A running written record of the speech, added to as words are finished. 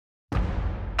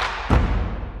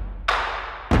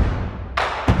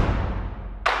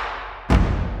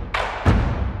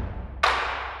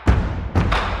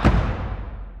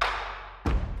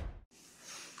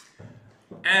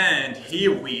And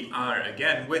here we are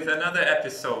again with another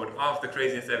episode of the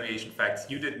craziest aviation facts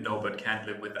you didn't know but can't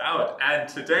live without. And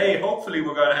today, hopefully,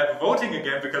 we're gonna have voting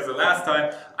again because the last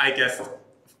time I guessed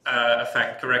a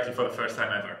fact correctly for the first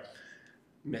time ever.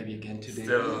 Maybe again today.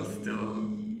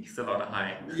 Still on a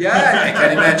high. Yeah, I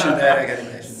can imagine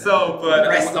that. So, but the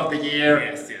rest of the year.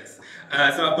 Yes.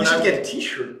 You should get a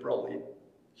T-shirt, probably.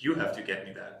 You have to get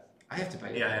me that. I have to buy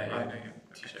it. Yeah.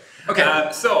 T-shirt. Okay.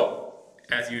 So,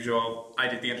 as usual, I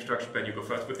did the introduction, but you go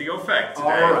first with the O fact today.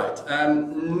 All right.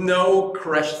 No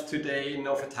crashes today,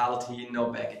 no fatality, no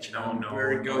baggage. No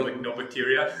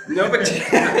bacteria. No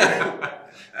bacteria.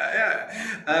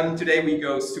 Today we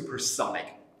go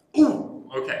supersonic. Ooh.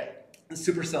 Okay.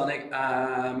 Supersonic.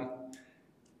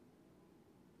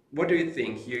 What do you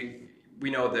think? We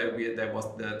know that there was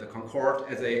the Concorde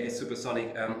as a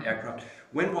supersonic aircraft.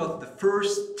 When was the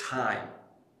first time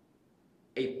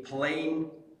a plane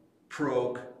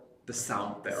broke the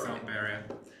sound barrier? Sound barrier.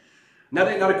 Not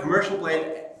a commercial plane.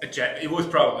 A jet. It was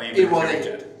probably. It was a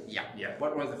jet. Yeah.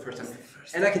 What was the first time?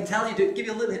 And I can tell you, to give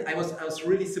you a little hint, I was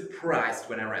really surprised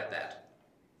when I read that.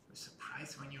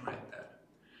 Surprised when you read that.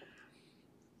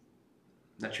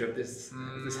 Not sure if this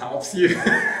helps you.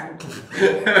 I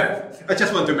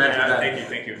just want to mention that.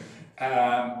 Thank you.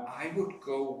 I would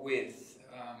go with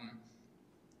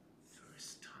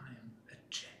first time a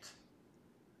jet.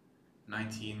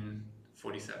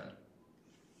 1947.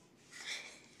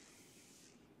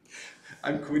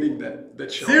 I'm quitting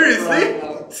that show. Seriously? Right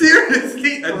now.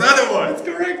 Seriously? Another one. That's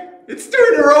correct. It's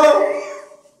 2 in a row.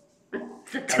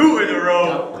 2 in a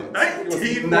row.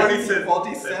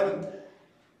 1947.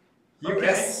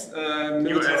 US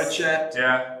military jet.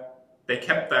 Yeah, they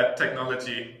kept that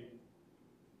technology.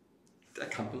 I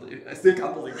can't believe it. I still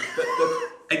can't believe it.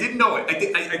 I didn't know it.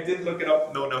 I did look it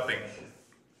up. No, nothing.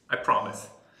 I promise.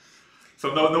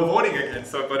 So no voting again.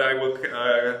 So, but I will.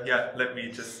 Let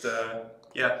me just.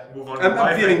 Move on.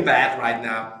 I'm feeling bad right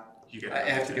now.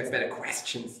 I have to get better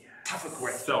questions. Tougher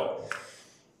questions. So,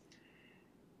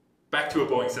 back to a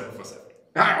Boeing 747.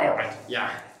 All right.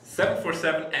 Yeah.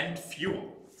 747 and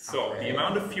fuel. So the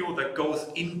amount of fuel that goes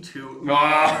into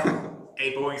a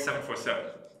Boeing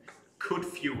 747 could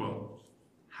fuel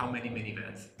how many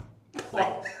minivans?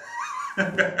 Like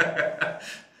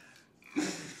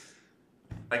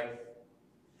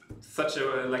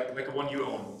a one you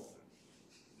own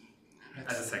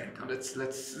as a second car. Let's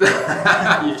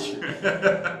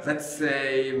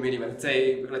say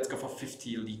minivan. Let's go for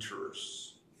 50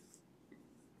 liters.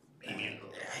 Maybe.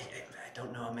 I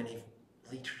don't know how many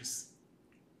liters.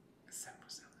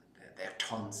 7%. They're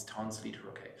tons liter.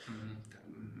 Okay. For 20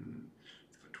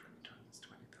 tons,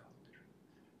 20,000 liters.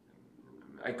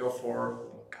 I go for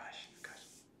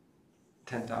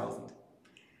 10,000.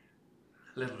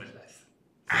 A little bit less.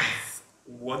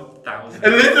 1,000. A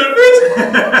little bit.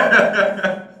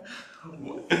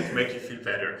 To make you feel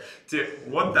better.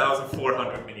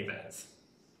 1,400 minivans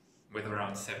with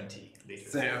around 70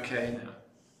 liters. Okay. Yeah.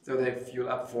 So they fuel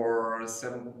up for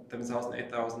 7,000,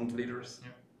 8,000 liters.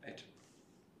 Yeah.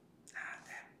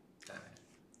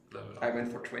 Damn. I went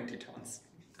for 20 tons.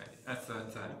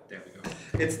 There we go.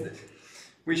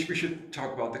 We should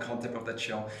talk about the concept of that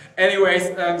show. Anyways,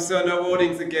 so no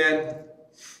votings again.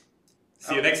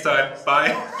 See you next time.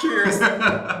 Bye. Cheers.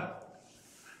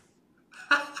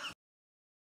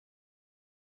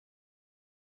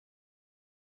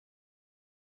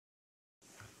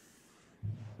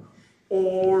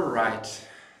 All right.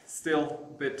 Still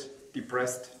a bit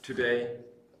depressed today.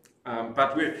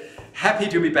 But we're happy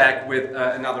to be back with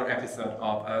another episode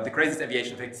of The Craziest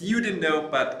Aviation Facts You Didn't Know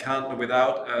But Can't Live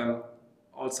Without.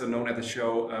 Also known as the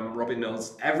show Robin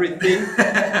Knows Everything.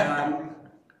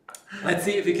 Let's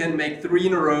see if we can make 3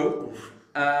 in a row.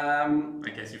 I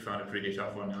guess you found a pretty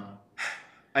tough one now.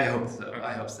 I hope so. Okay.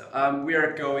 I hope so. We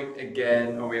are going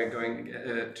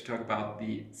to talk about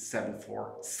the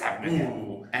 747 again.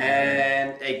 Ooh.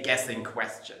 And a guessing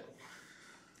question.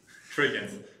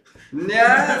 Trillions.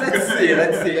 Yeah,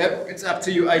 let's see. It's up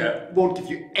to you. I won't give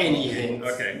you any hints.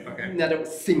 Okay. Not a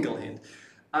single hint.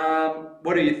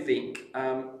 What do you think?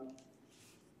 A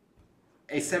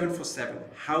 747,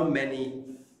 how many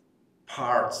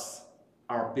parts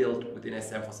are built within a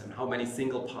 747? How many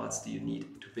single parts do you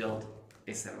need to build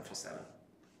a 747?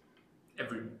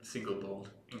 Every single bolt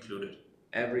included.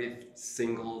 Every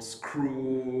single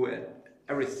screw and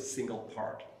every single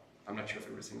part. I'm not sure if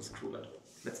every single screw, but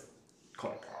let's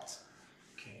call it parts.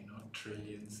 Okay, not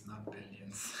trillions, not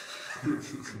billions.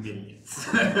 Millions.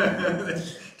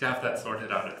 To have that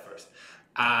sorted out at first.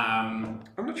 I'm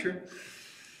not sure.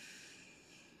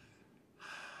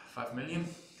 5 million?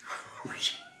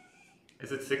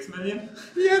 Is it 6 million?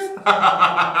 Yes.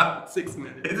 6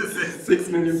 million. It is 6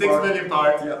 million. 6 million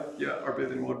parts. Yeah, are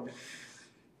built in one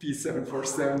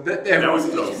P747. That was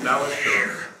close.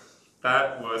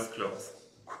 That was close,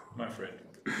 my friend.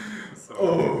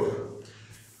 So,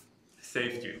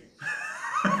 saved you.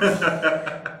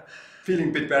 Feeling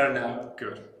a bit better now.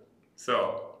 Good.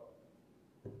 So,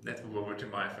 let's move over to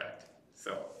my fact.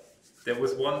 So, there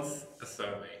was once a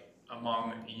survey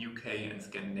among UK and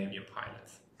Scandinavian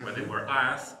pilots where they were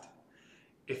asked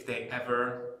if they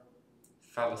ever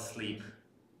fell asleep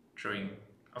during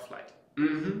a flight.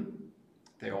 Mm-hmm.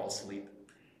 They all sleep.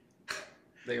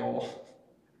 They all.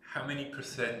 How many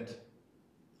percent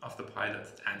of the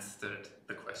pilots answered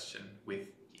the question with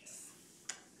yes?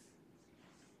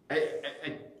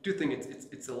 I do think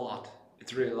it's a lot.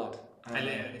 It's really a lot.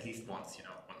 At least once, you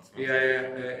know. Once. Yeah.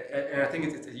 And I think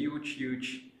it's a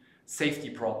huge safety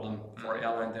problem for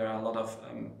airline. There are a lot of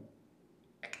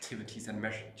activities and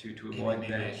measures to avoid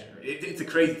that. It's a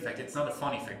crazy fact. It's not a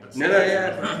funny fact, but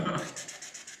yeah.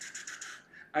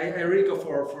 I really go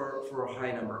for a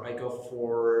high number. I go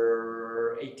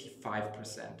for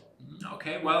 85%.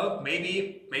 Okay, well,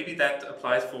 maybe that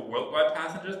applies for worldwide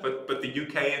passengers, but the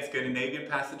UK and Scandinavian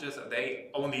passengers, they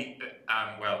only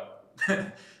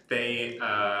they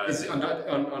Is it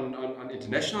on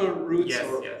international routes? Yes,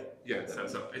 or? yes. Yeah. So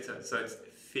it's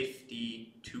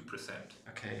 52%.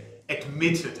 Okay.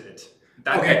 Admitted it.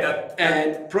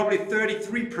 And probably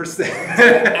 33%.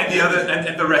 and the other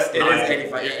and the rest. It is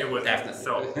 85. It was definitely.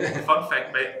 So fun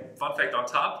fact on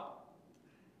top.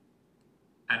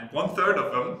 And 1/3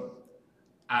 of them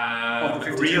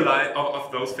realized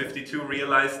of those 52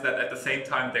 realized that at the same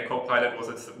time their co-pilot was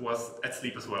at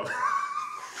sleep as well.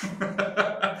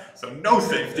 So no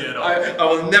safety at all. I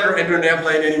will never enter an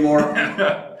airplane anymore.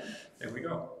 There we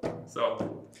go.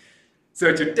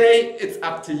 So today it's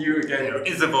up to you again. There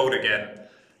is a vote again.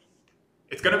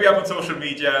 It's going to be up on social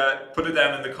media. Put it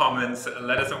down in the comments.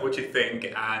 Let us know what you think.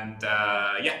 And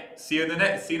see you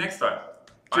next time.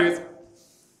 Bye. Cheers.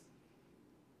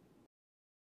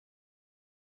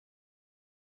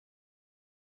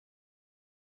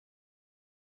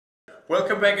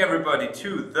 Welcome back, everybody, to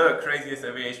the craziest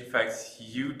aviation facts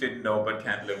you didn't know but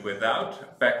can't live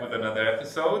without. Back with another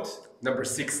episode. Number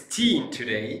 16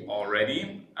 today.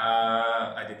 Already.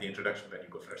 I did the introduction, but you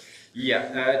go first.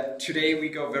 Yeah, today we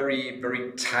go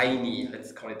very tiny,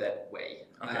 let's call it that way.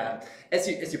 Okay. As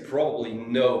you probably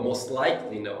know, most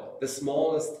likely know, the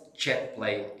smallest jet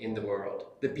plane in the world,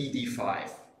 the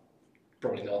BD5.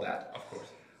 Probably know that. Of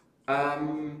course.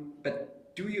 But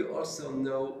do you also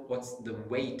know what's the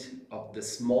weight of the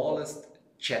smallest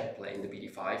jet plane, the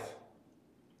BD5?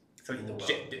 So in the world.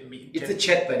 It's a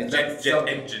jet plane. It's jet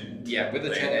engine. Yeah, with a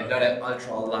jet engine, not an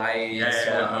ultra light.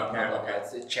 Okay.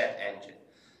 It's a jet engine.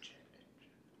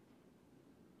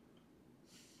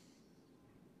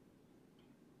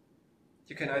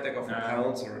 You can either go for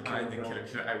pounds or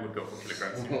kilograms. I would go for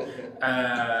kilograms.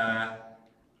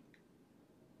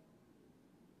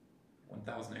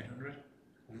 1,800.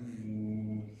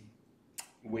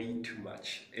 Way too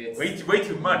much. It's way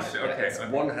too much. Okay. It's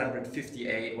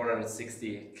 158,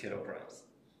 160 kilograms.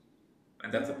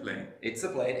 And that's a plane. It's a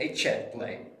plane, a jet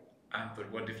plane. But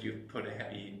what if you put a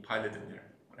heavy pilot in there?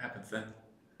 What happens then?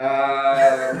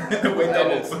 Weight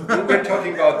doubles. We're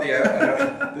talking about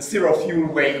the zero fuel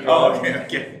weight. Oh, okay.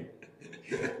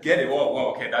 Get it?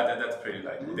 Whoa. Okay, that's pretty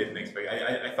light. Didn't expect.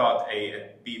 I thought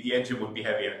the engine would be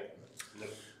heavier. No.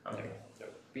 Okay. No.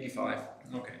 BD5.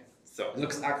 Okay. So it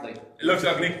looks ugly. It looks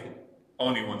ugly.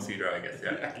 Only one seater, I guess.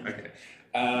 Yeah. Okay.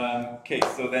 Okay.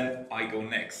 So then I go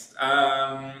next.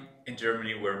 In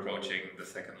Germany, we're approaching the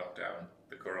second lockdown,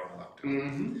 the Corona lockdown.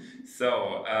 Mm-hmm.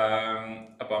 So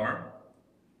a bummer.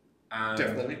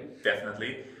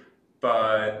 Definitely,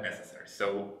 but necessary.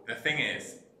 So the thing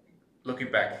is, looking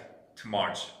back to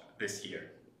March this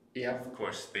year, yeah, of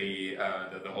course, the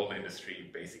whole industry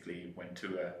basically went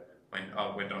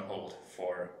on hold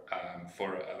for a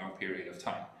long period of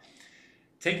time.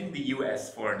 Taking the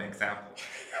US for an example.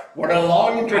 What a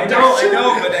long introduction! I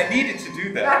know, but I needed to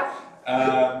do that.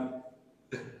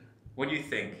 What do you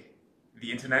think?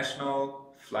 The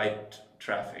international flight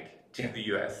traffic to the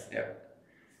US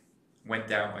went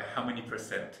down by how many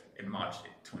percent in March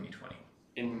 2020?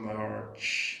 In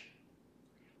March.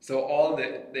 So all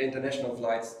the international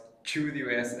flights to the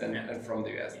US and from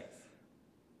the US. Yes.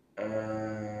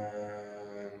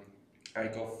 I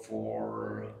go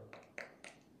for,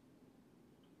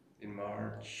 in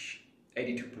March,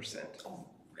 82%. Oh,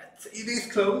 it is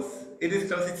close. It is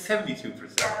close. It's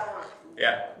 72%.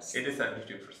 Yeah, it is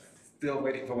 72%. Still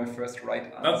waiting for my first right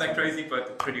answer. Not that crazy,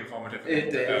 but pretty informative.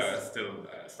 It is. Still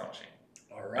astonishing.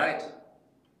 All right.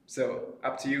 So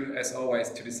up to you, as always,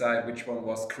 to decide which one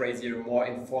was crazier, more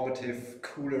informative,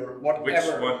 cooler, whatever.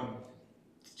 Which one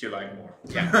did you like more?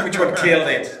 Yeah, which one killed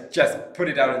it? Just put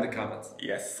it down in the comments.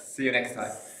 Yes. See you next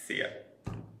time. See ya.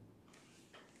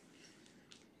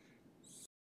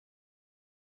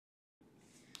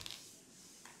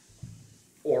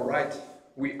 Alright,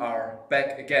 we are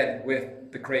back again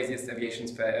with the craziest aviation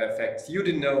facts you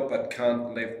didn't know but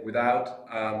can't live without.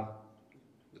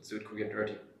 Let's do it quick and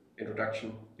dirty.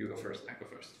 Introduction, you go first. I go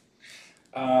first.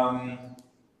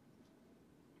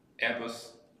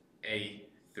 Airbus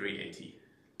A380.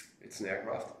 It's an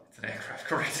aircraft. It's an aircraft,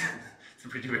 correct. It's a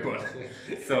pretty big one.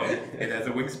 So it has a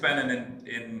wingspan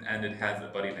and it has a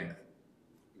body length.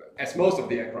 As most of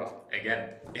the aircraft. Again,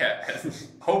 yeah,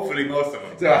 hopefully most of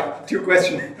them. So, 2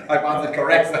 questions. I've answered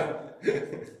correct. So.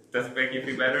 Does it make you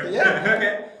feel better? Yeah.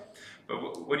 Okay.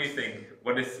 But what do you think?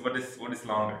 What is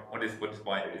longer? What is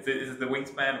wider? Is it the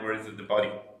wingspan or is it the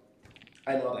body?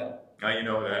 I know that. Oh, you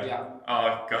know that. Yeah.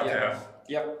 Oh, God,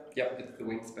 yeah. Yep. It's the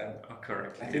wingspan. Oh,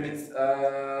 correct. I think it's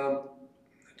not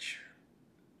sure.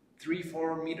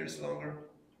 3-4 meters longer.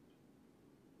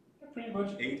 Pretty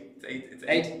much 8. It's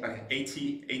 8. Okay.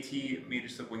 80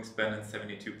 meters of wingspan and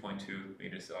 72.2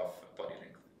 meters of body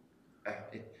length.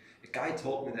 A guy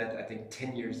told me that I think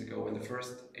 10 years ago when the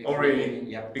first. Oh really?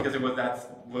 Yeah. Because it was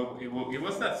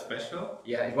that special.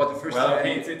 Yeah, it was the first. Well,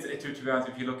 time. okay, to be honest,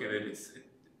 if you look at it, it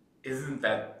isn't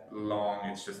that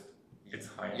long. It's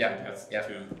high. Yeah. It has Yeah.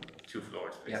 two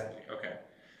floors basically. Yeah. Okay.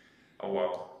 Oh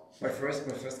wow. My first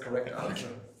correct answer.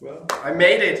 Well, I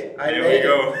made it. Here we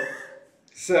go.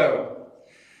 So,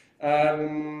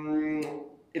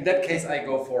 in that case, I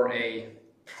go for a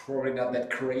probably not that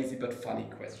crazy but funny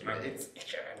question. Okay.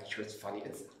 I'm not sure it's funny.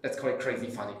 Let's call it crazy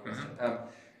funny question.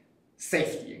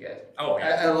 Safety again. Oh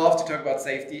yeah. I love to talk about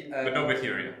safety. But no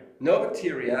bacteria. No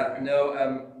bacteria. No.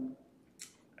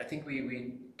 I think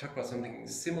we talked about something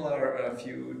similar a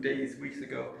few weeks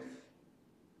ago.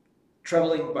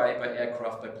 Traveling by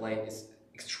aircraft, by plane is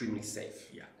extremely safe.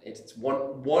 Yeah. It's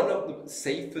one of the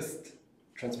safest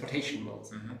transportation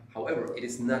modes. However, it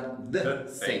is not the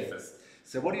safest.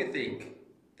 So what do you think?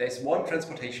 There's one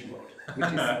transportation mode, which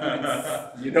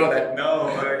is, you know that. No,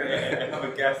 I have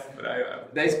a guess,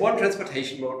 but There's one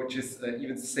transportation mode which is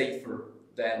even safer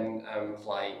than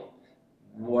flying.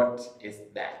 What is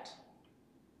that?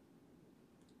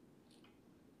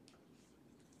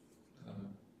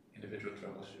 Individual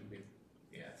travel should be.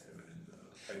 Yes,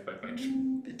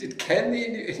 It can be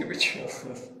individual.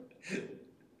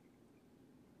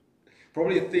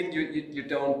 Probably a thing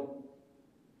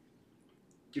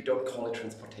you don't call it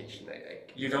transportation.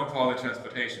 You don't call it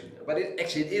transportation. But it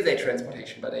is a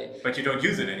transportation. But you don't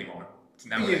use it anymore.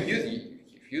 You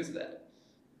use that.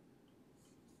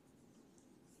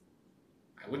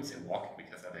 I wouldn't say walking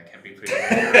because that can be pretty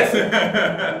dangerous.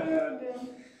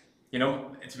 You know,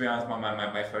 to be honest,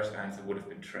 my first answer would have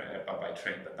been by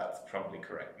train, but that's probably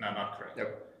correct. No, not correct.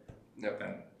 Nope.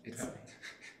 Then It's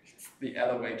the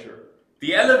elevator.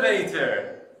 The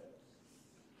elevator!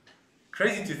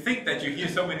 Crazy to think that you hear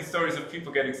so many stories of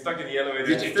people getting stuck in the elevator.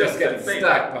 You're just getting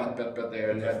stuck, but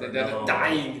they're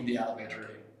dying in the elevator.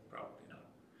 Okay, probably not.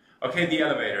 Okay, the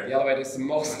elevator. The elevator is the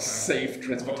most safe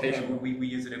transportation. We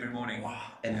use it every morning.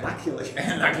 Wow. And luckily.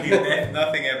 And luckily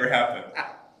nothing ever happened.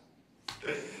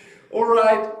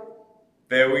 Alright.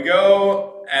 There we go.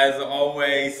 As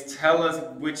always, tell us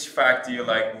which fact do you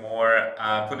like more.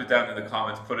 Put it down in the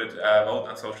comments. Vote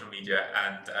on social media.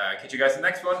 And catch you guys in the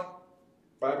next one.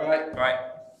 Bye-bye. Bye.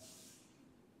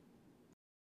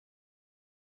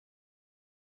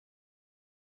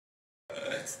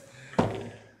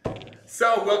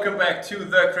 So, welcome back to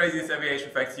the craziest aviation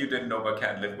facts you didn't know but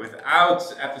can't live without.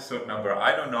 Episode number,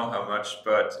 I don't know how much,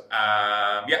 but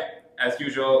yeah, as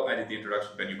usual, I did the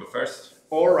introduction. Ben, you go first.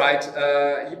 Alright,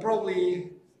 you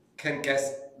probably can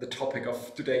guess the topic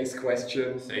of today's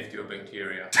question. Safety or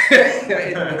bacteria?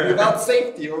 Without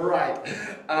safety, alright.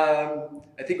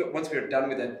 I think once we're done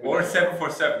with that... Or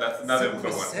 747, that's another good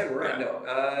one. 747, right? Yeah.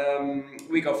 No,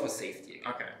 we go for safety.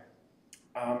 Okay.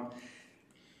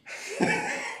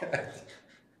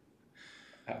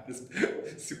 This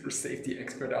super safety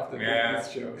expert after Yeah.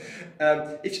 this show.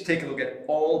 If you take a look at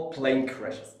all plane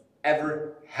crashes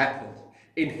ever happened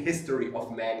in history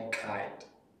of mankind,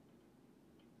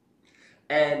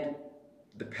 and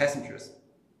the passengers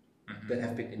that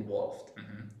have been involved,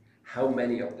 how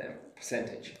many of them,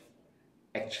 percentage,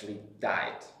 actually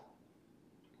died?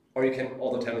 Or you can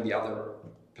also tell me the other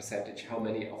percentage, how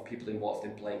many of people involved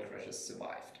in plane crashes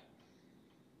survived?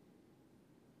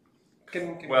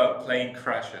 Well, plane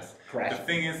crashes. Crash. The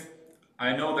thing is,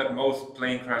 I know that most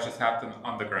plane crashes happen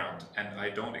on the ground, and I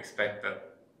don't expect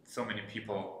that so many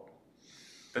people,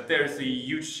 that there's a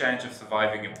huge chance of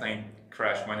surviving a plane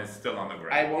crash when it's still on the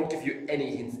ground. I won't give you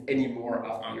any hints anymore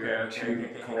after your two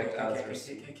correct answers.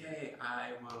 Okay,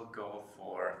 I will go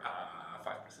for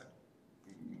 5%.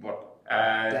 What?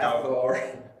 Death No. Or?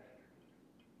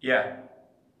 Yeah.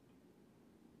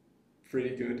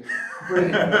 Pretty good.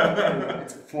 Pretty good.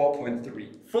 It's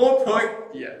 4.3. 4 point?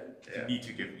 Yeah. You need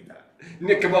to give me that.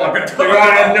 No, come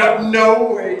on.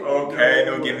 No way. Okay,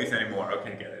 don't give me this anymore.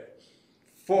 Okay, get it.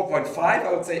 4.5,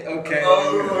 I would say. Okay.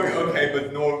 Oh, okay,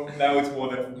 but no, now it's more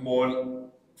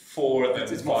 4 than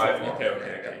It's 5. more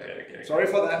Okay. Sorry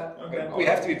for that. Okay. We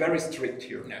have to be very strict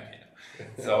here. Okay.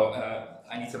 So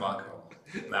I need some alcohol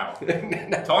now.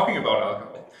 Talking about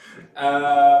alcohol,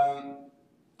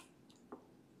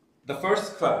 the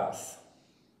first class,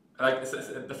 like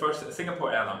the first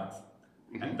Singapore Airlines,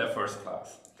 and the first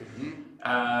class,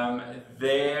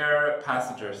 their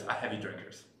passengers are heavy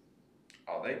drinkers.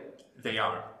 Are they? They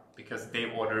are, because they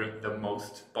order the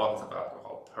most bottles of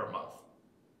alcohol per month.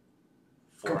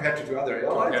 Compared to other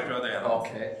airlines? Compared to other airlines.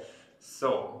 Okay.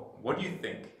 So, what do you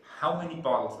think? How many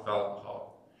bottles of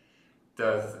alcohol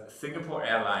does Singapore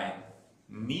Airlines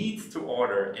needs to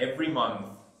order every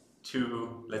month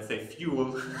to, let's say,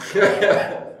 fuel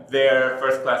their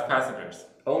first class passengers?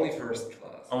 Only first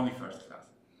class. Only first class.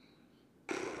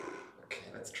 Okay,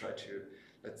 let's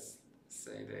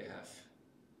say they have,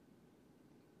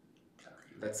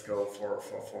 let's go for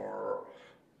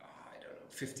I don't know,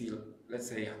 50, let's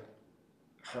say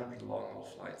 100 long-haul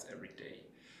flights every day,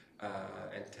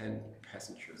 and 10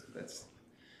 passengers. That's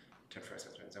 10 first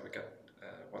class passengers. So we got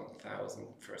 1,000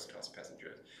 first-class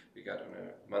passengers. We got on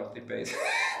a monthly basis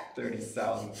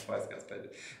 30,000 first-class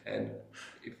passengers. And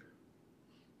if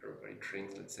everybody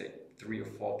drinks, let's say 3 or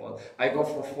 4 bottles, I go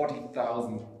for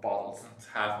 40,000 bottles. That's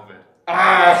half of it.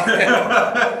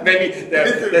 Maybe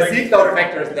the seatload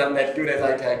factor is not that good as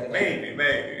I calculated.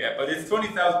 Maybe, yeah. But it's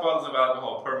 20,000 bottles of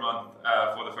alcohol per month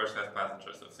for the first class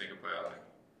passengers of Singapore Airlines.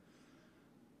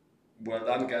 Well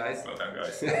done, guys. Well done,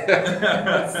 guys. So,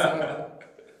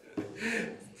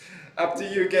 up to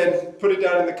you again. Put it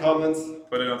down in the comments.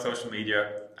 Put it on social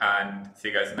media, and see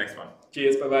you guys in the next one.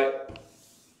 Cheers, bye-bye.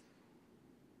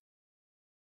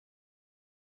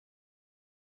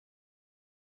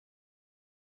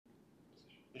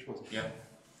 Yeah.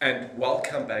 And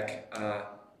welcome back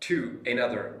to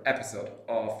another episode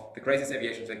of the craziest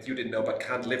aviation facts you didn't know but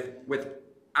can't live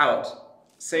without.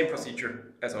 Same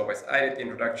procedure as always. I did the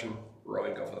introduction.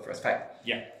 Rowan, go for the first fact.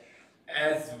 Yeah.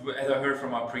 As I heard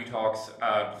from our pre-talks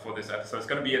for this episode, it's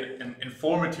going to be an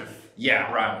informative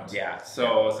round. Yeah.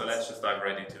 So let's just dive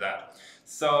right into that.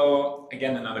 So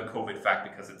again, another COVID fact,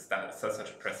 because it's such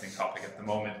a pressing topic at the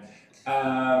moment.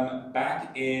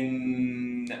 Back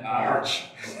in March.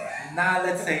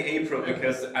 Let's say April,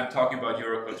 because I'm talking about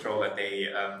Eurocontrol, that they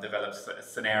developed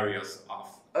scenarios of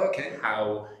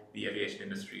how the aviation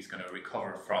industry is going to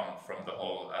recover from the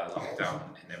whole lockdown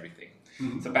and everything.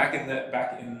 So back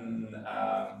in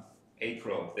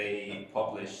April, they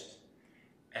published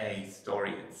a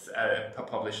story. It's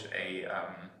published a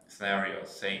scenario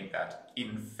saying that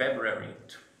in February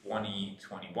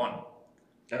 2021,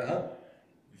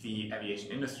 the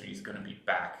aviation industry is going to be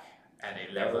back at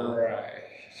a level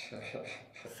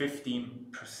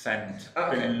 15%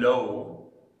 below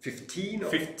 15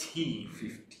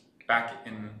 back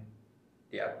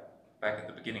at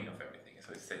the beginning of everything.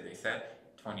 So they said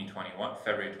 2021,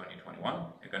 February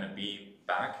 2021, they're going to be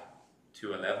back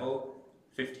to a level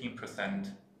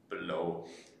 15% below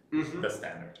the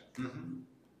standard.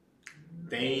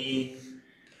 They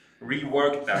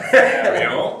reworked that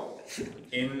scenario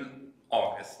in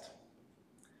August.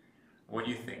 What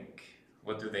do you think?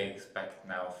 What do they expect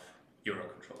now of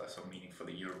Eurocontrol, so meaning for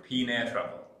the European air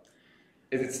travel?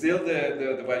 Is it still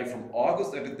the value from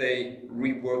August, or did they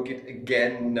rework it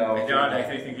again now? I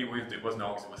think it wasn't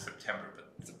August, it was September, but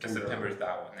September is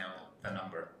now the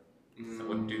number. So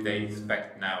what do they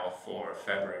expect now for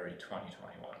February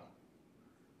 2021?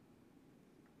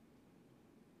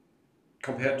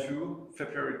 Compared to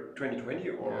February 2020,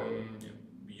 or?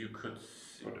 You could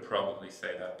probably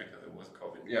say that because it was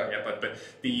COVID. Yeah. But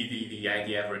the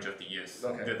average of the years,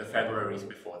 the Februaries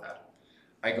before that.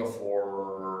 I go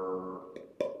for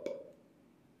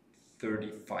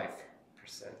 35%.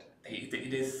 It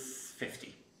is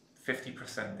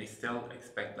 50%. They still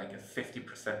expect like a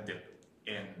 50% dip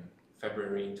in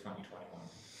February 2021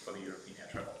 for the European air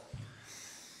travel.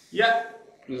 Yeah.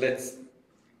 Let's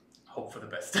hope for the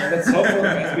best. Let's hope for the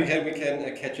best. We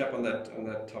can catch up on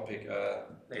that topic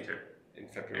later in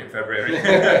February.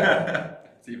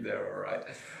 See if they're all right.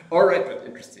 All right, but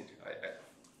interesting.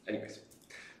 Anyways,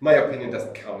 My opinion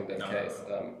doesn't count in that No. case.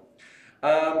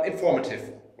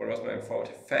 Informative. What was my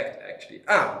informative fact, actually?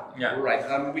 Yeah.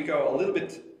 Right. We go a little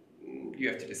bit, you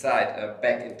have to decide,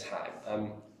 back in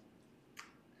time.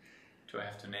 Do I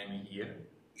have to name a year?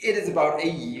 It is about a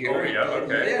year. Oh, yeah,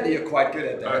 okay. Yeah, you're quite good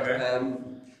at that. Okay.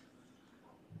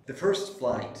 The first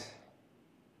flight,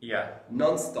 Yeah.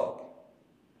 non-stop,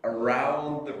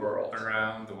 around the world.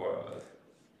 Around the world.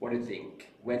 What do you think?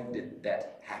 When did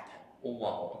that happen? Oh,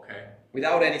 wow, okay.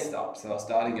 Without any stop. So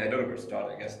starting, I don't know where to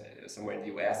start, I guess, somewhere in the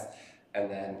US. And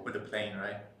then With a plane,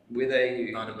 right? with a...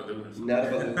 Not a balloon. or something. Not a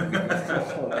balloon.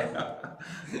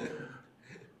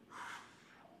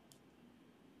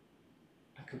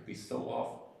 I could be so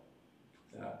off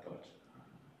that, but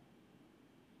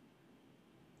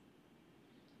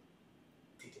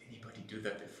did anybody do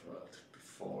that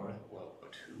before World War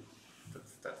II?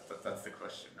 That's the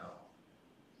question now.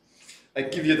 I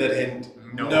give you that hint.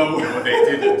 No, they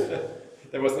didn't.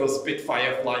 There was no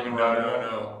Spitfire flying around.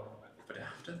 No. But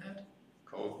after that,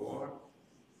 Cold War,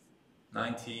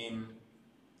 19.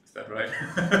 Is that right?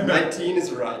 19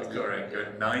 is right. Correct.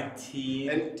 Good. 19.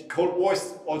 And Cold War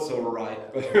is also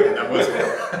right. But That was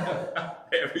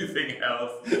everything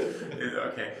else is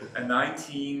okay. And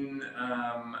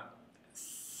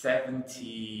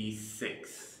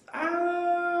 1976.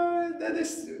 That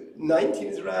is 19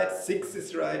 is right, 6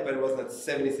 is right, but it was not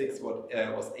 76. What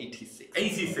was 86?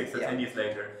 86. Yeah. 10 years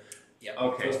later. Yeah.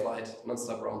 Okay. First flight,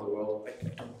 non-stop around the world.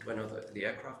 Do I know the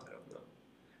aircraft? I don't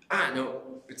know. No,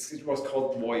 it was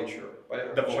called Voyager.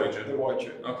 The Voyager. The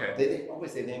Voyager. Okay. They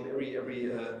always they name every.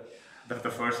 The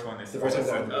first one is The first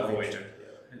also one is a Voyager. Voyager.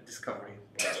 Discovery.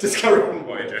 Discovery.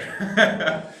 Voyager.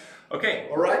 Okay.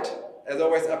 All right. As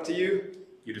always, up to you.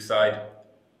 You decide.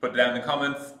 Put it down in the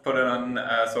comments, put it on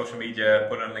social media,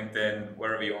 put it on LinkedIn,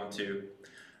 wherever you want to.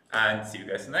 And see you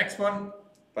guys in the next one.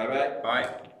 Bye bye. Bye.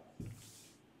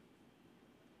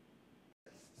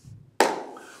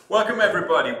 Welcome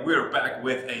everybody, we're back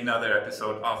with another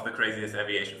episode of the craziest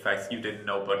aviation facts you didn't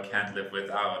know but can't live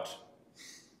without.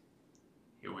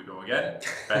 Here we go again.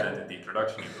 Better than the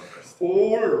introduction, you go first.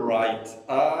 All right.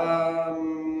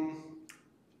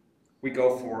 We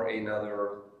go for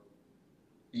another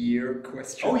year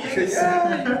question. Oh yes!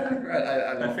 I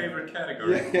My love favorite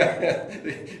category. Yeah.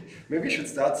 Maybe we should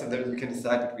start so that you can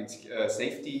decide between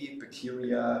safety,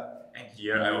 bacteria. And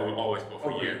year, I will always go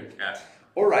for Okay. year. Yeah.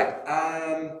 All right.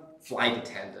 Flight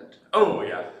attendant. Oh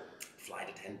yeah. Flight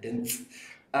attendants.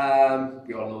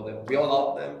 We all know them. We all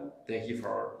love them. They're here for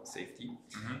our safety.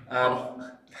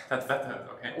 That's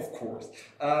okay. Of course.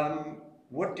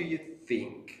 What do you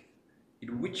think?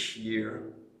 In which year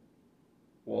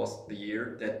was the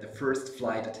year that the first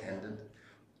flight attendant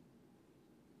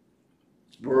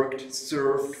worked,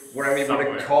 served, whatever you want to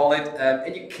Somewhere. call it,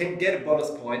 and you can get a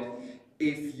bonus point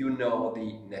if you know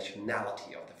the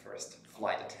nationality of the first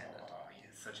flight attendant. Oh, yeah,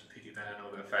 such a pity that I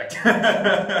know the fact.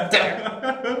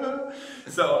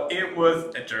 So it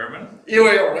was a German. You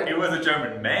were right. It was a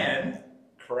German man,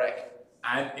 Correct.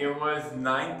 and it was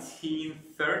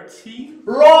 1913.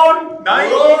 Wrong!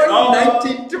 Wrong!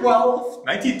 1912.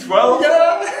 1912.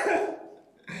 Yeah.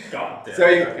 God damn. So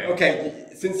you, okay.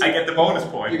 since I get the bonus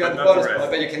point. you got but the not bonus rest.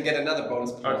 point, but you can get another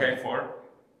bonus point. Okay, 4.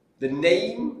 The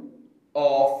name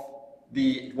of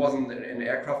it wasn't an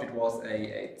aircraft, it was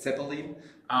a Zeppelin.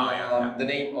 Oh, yeah. The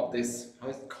name of this, how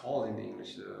is it called in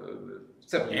English?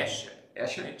 Zeppelin. Airship.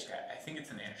 Airship? I think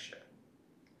it's an airship.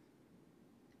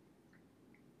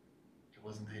 It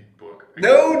wasn't the Hindenburg.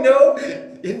 No!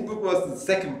 Hindenburg was the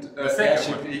second The second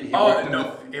airship. one. he Oh worked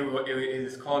no, with. it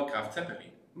is called Graf Zeppelin.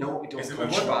 No, it was Is it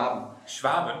called what? Schwaben.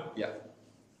 Schwaben. Yeah.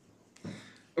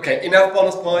 Okay, enough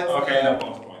bonus points. Okay, no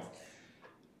bonus points.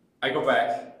 I go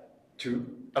back to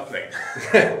a plane.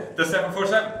 The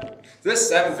 747. the 747.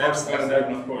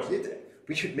 747, of course.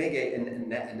 We should make an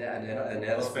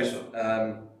analysis. Special.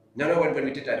 No, when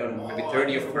we did, I don't know, maybe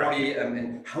 30 or 40,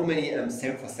 and how many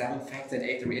 747 facts and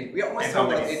 8 we always And how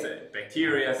talk about many it.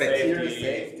 bacteria, Bacteria, safety,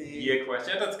 safety. year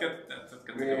question. Yeah, that's good. That's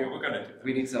good. Yeah. We're gonna do that.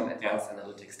 We need some advanced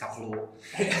analytics, Tableau.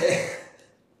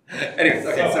 Anyways,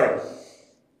 okay, So, sorry.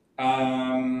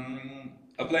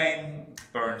 A plane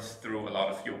burns through a lot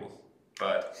of fuel,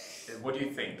 but what do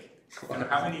you think?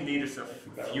 How many liters of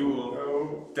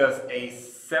fuel does a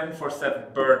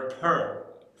 747 burn per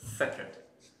second?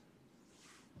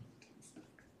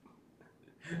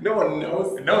 No one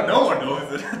knows. No, no one knows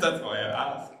it. That's why I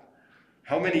ask.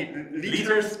 How many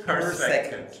Liters per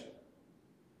second.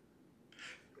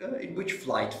 In which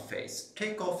flight phase?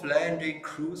 Takeoff, landing,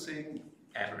 cruising?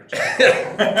 Average.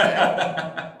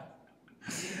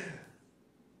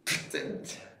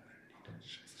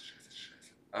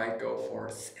 I go for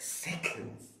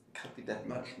seconds. Can't be that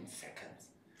much in seconds.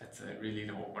 That's really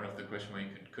one of the questions where you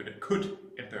could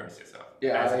embarrass yourself.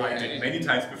 Yeah, as I did many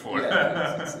times before.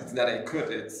 Yeah, it's not a could,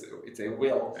 it's a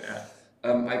will. Yeah.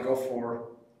 I go for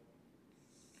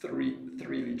 3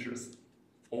 liters.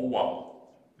 Oh wow,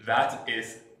 that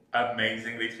is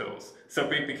amazingly close. So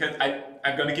because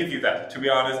I'm going to give you that. To be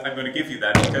honest, I'm going to give you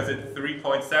that because it's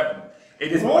 3.7.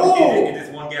 It is it is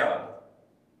 1 gallon.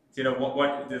 You know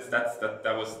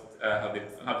that was how the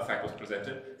fact was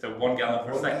presented. So 1 gallon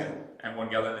per second, and 1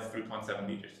 gallon is 3.7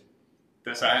 liters.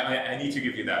 So I need to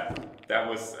give you that. That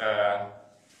was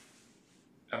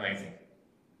amazing.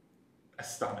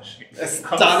 Astonishing.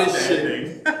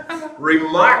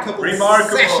 Remarkable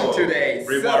session today.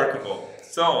 Remarkable.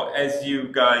 So, as you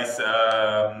guys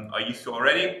are used to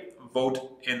already,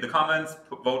 vote in the comments,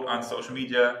 vote on social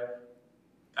media.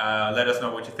 Let us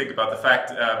know what you think about the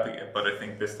fact, but I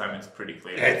think this time it's pretty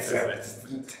clear. It's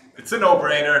a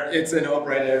no-brainer. It's a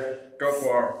no-brainer.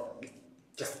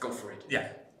 Just go for it. Yeah.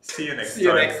 See you next time. See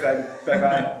you next time.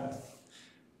 Bye-bye.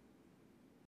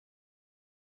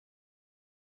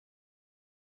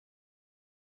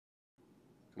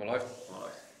 Come on, live.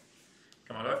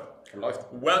 Come on, live. Come live.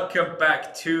 Welcome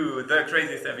back to the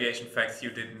craziest aviation facts you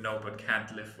didn't know but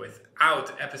can't live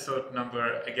without. Episode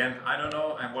number, again, I don't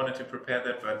know. I wanted to prepare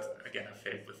that, but again, I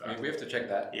failed with that. We have to check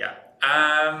that. Yeah.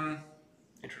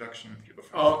 Introduction. You go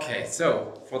first. Okay,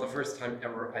 so for the first time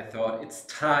ever, I thought it's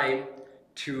time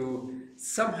to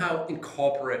somehow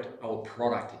incorporate our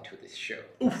product into this show.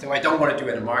 Oof. So I don't want to do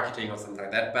any marketing or something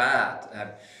like that, but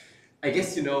I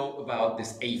guess you know about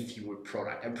this A-Fuel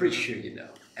product. I'm pretty sure you know.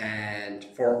 And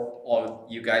for all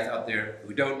you guys out there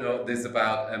who don't know, this is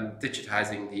about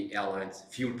digitizing the airline's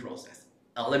fuel process,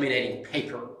 eliminating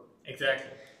paper.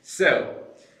 Exactly. So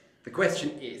the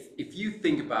question is, if you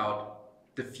think about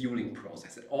the fueling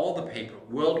process and all the paper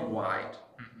worldwide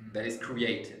that is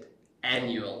created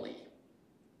annually,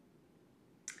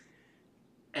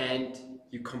 and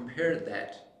you compare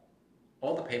that,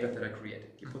 all the papers that are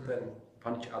created, you put them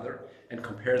upon each other and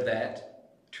compare that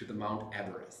to the Mount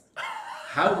Everest.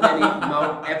 How many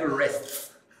Mount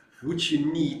Everests would you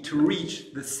need to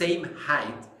reach the same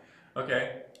height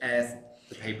as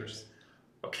the papers?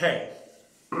 Okay,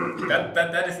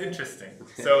 that is interesting.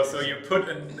 So you put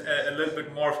a little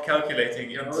bit more of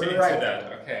calculating into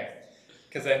that. Okay,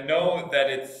 because I know that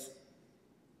it's,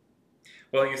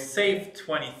 well, you save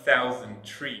 20,000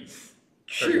 trees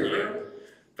per year,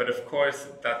 but of course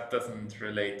that doesn't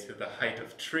relate to the height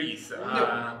of trees.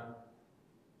 No.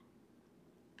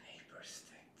 Paper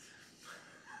sticks.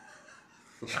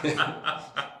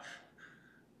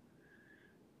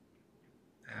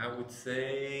 I would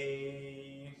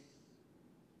say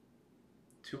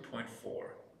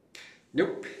 2.4.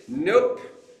 Nope,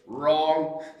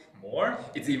 wrong. More?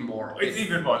 It's even more. It's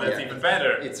even more. That's even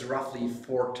better. It's roughly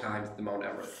 4 times the Mount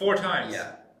Everest. 4 times?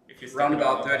 Yeah. If you round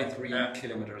about 33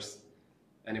 kilometers.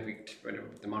 And if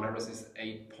the Mount Everest is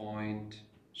 8 point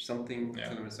something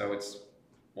kilometers, so it's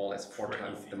more or less 4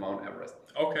 times the Mount Everest.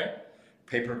 Okay.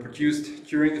 Paper produced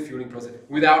during the fueling process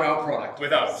without our product.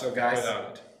 So guys,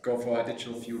 go for a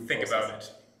digital fuel Think process. about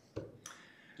it.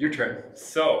 Your turn.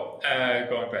 So,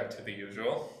 going back to the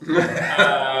usual.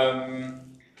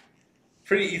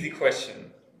 Pretty easy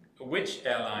question. Which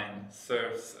airline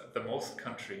serves the most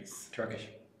countries? Turkish.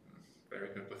 Very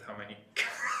good. With how many?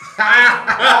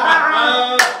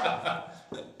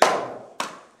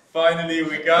 Finally,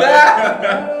 we got it.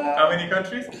 How many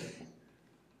countries?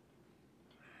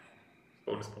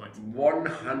 Bonus points.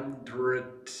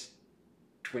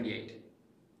 128.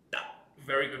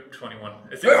 Very good. 21.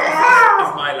 It's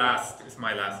my last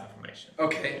information.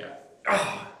 Okay. Yeah.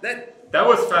 That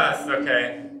was fast.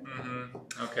 Okay.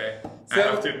 Okay. So, I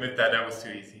have to admit that was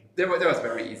too easy. That was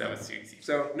very easy. That was too easy.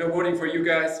 So no voting for you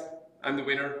guys. I'm the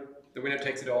winner. The winner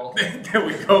takes it all. There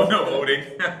we go. No voting.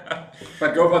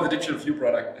 But go for the digital fuel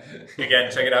product.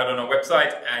 Again, check it out on our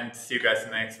website and see you guys in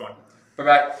the next one. Bye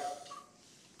bye.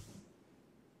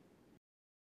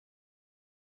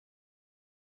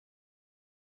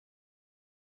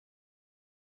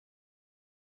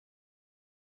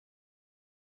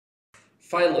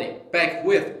 Finally, back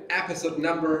with episode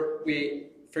number, we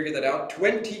figured that out,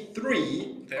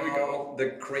 23. There we go.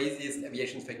 The craziest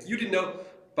aviation fact you didn't know,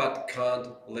 but can't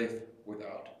live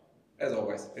without. As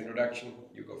always, introduction,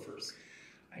 you go first.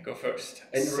 I go first.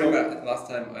 And remember, last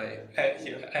time I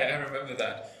remember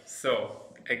that. So,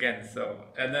 again,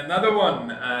 and another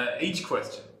one, age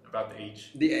question, about the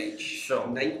age. The age. So,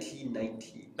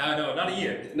 1919. No, not a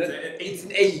year. It's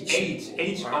an age.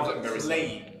 Age of a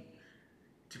plane.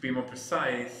 To be more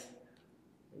precise,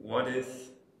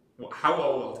 how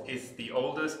old is the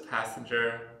oldest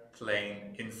passenger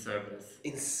plane in service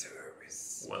In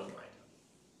service. worldwide?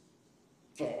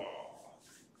 Oh.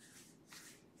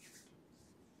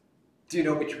 Do you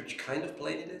know which kind of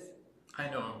plane it is? I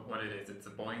know what it is. It's a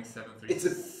Boeing It's a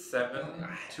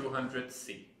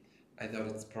 737-200C. I thought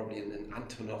it's probably an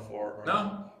Antonov or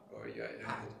No?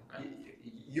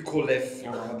 Yukolev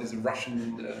or this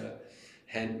Russian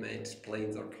handmade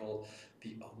planes are called.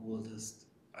 The oldest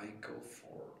I go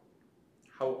for.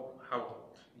 How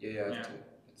old? Yeah. Yeah.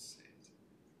 Let's see.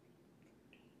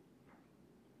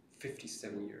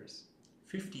 57 years.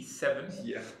 57?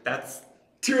 Yeah. That's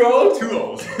Too old? too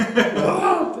old.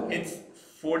 What? It's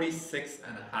 46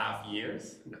 and a half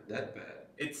years. Not that bad.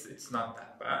 It's not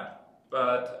that bad,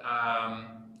 but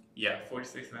yeah,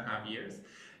 46 and a half years.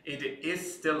 It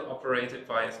is still operated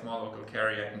by a small local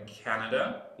carrier in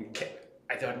Canada.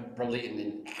 I thought probably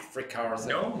in Africa or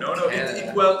something. No.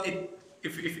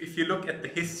 If you look at the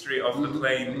history of the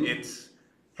plane, it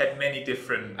had many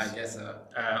different I guess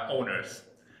owners.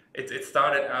 It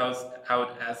started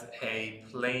out as a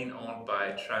plane owned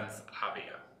by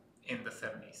Transavia in the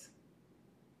 70s.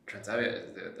 Transavia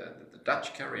is the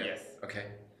Dutch carrier? Yes. Okay.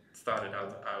 It started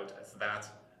out as that,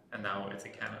 and now it's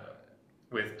in Canada.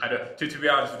 With, to be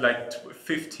honest, like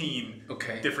 15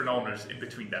 different owners in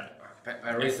between that.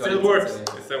 It still works. It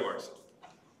still works.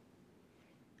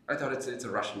 I thought it's a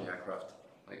Russian aircraft.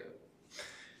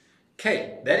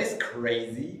 Okay, that is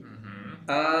crazy.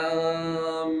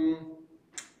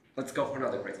 Let's go for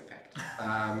another crazy fact.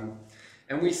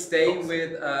 And we stay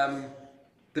with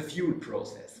the fuel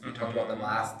process. We talked about the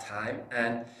last time,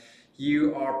 and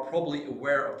you are probably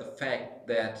aware of the fact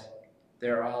that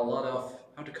there are a lot of,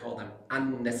 how to call them,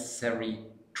 unnecessary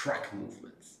truck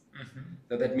movements.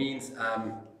 So that means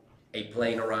a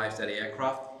plane arrives at the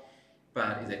aircraft,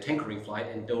 but is a tankering flight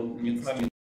and needs to be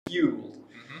fueled.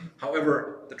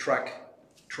 However, the truck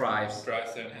drives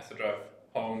in, has to drive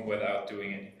home without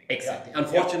doing anything. Exactly.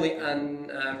 Unfortunately,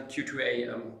 due to a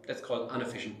let's call it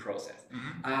inefficient process.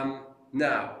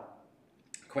 Now,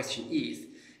 question is,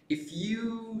 if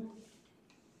you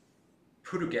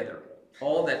put together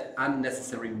all that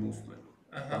unnecessary movement,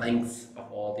 the lengths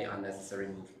of all the unnecessary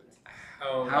movements,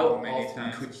 how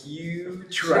often could you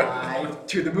drive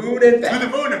to the moon and back? To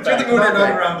the moon and back,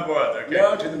 not around the world. Okay.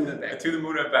 No, to the moon and back. To the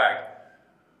moon and back.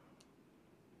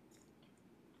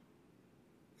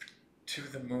 To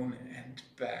the moon and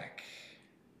back.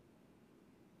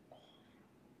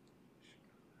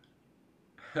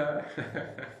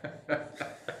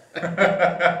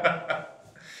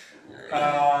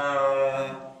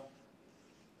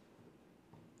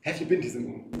 Have you been to the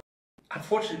moon?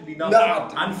 Unfortunately not. No.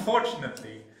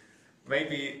 Unfortunately,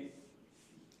 maybe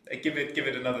give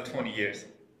it another 20 years.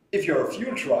 If you're a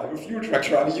fuel truck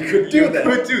driver, you could do that.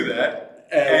 You could do that.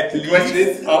 At the question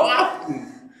is, how often?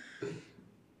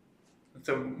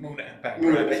 So moon and back.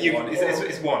 Moon right? and back.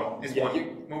 It's one. It's Yeah, one.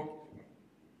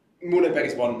 Moon and back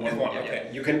is one. Is one. Yeah, Okay.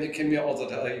 You can also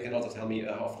tell me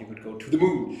how often you could go to the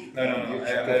moon. No.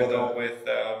 I'll go with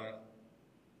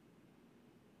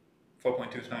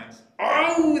 4.2 times.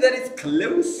 Oh, that is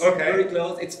close. Okay. Very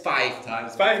close. It's 5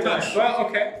 times. 5 times. Well,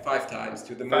 okay. 5 times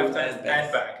to the moon 5 times and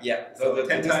back. Yeah. So the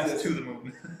 10 times distance, to the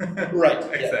moon. Right.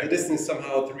 Exactly. Yeah, the distance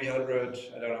somehow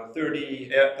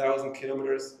 30,000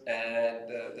 kilometers, and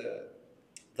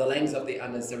the length of the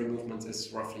unnecessary movements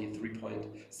is roughly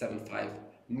 3.75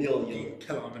 million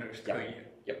kilometers per year.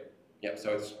 Yep.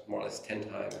 So it's more or less 10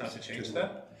 times. How to change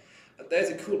that? There's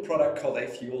a cool product called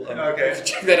A-Fuel. Okay.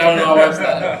 Check that out on our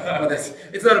website. But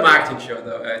it's not a marketing show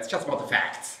though. It's just about the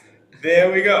facts.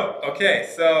 There we go. Okay,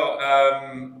 so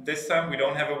this time we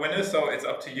don't have a winner, so it's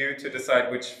up to you to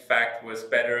decide which fact was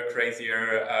better,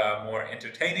 crazier, more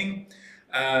entertaining.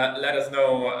 Let us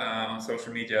know on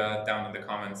social media down in the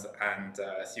comments, and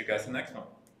see you guys in the next one.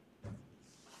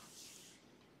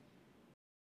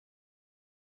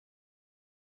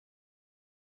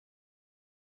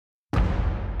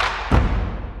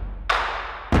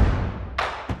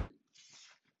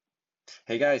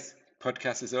 Hey guys,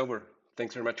 podcast is over.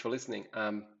 Thanks very much for listening.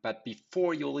 But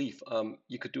before you leave,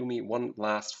 you could do me one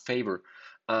last favor.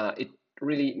 It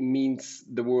really means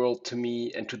the world to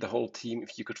me and to the whole team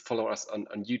if you could follow us on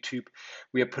YouTube.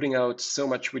 We are putting out so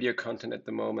much video content at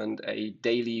the moment, a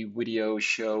daily video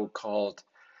show called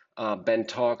Ben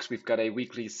Talks. We've got a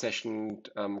weekly session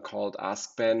called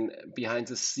Ask Ben, behind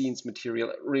the scenes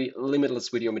material, really limitless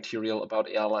video material about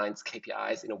airlines,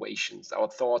 KPIs, innovations, our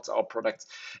thoughts, our products,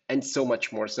 and so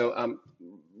much more. So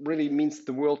really means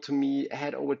the world to me.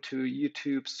 Head over to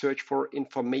YouTube, search for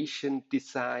Information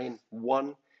Design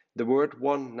 1, the word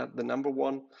 1, not the number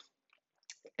 1,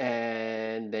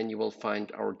 and then you will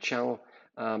find our channel.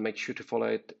 Make sure to follow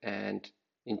it, and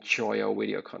enjoy our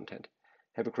video content.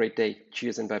 Have a great day.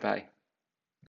 Cheers and bye-bye.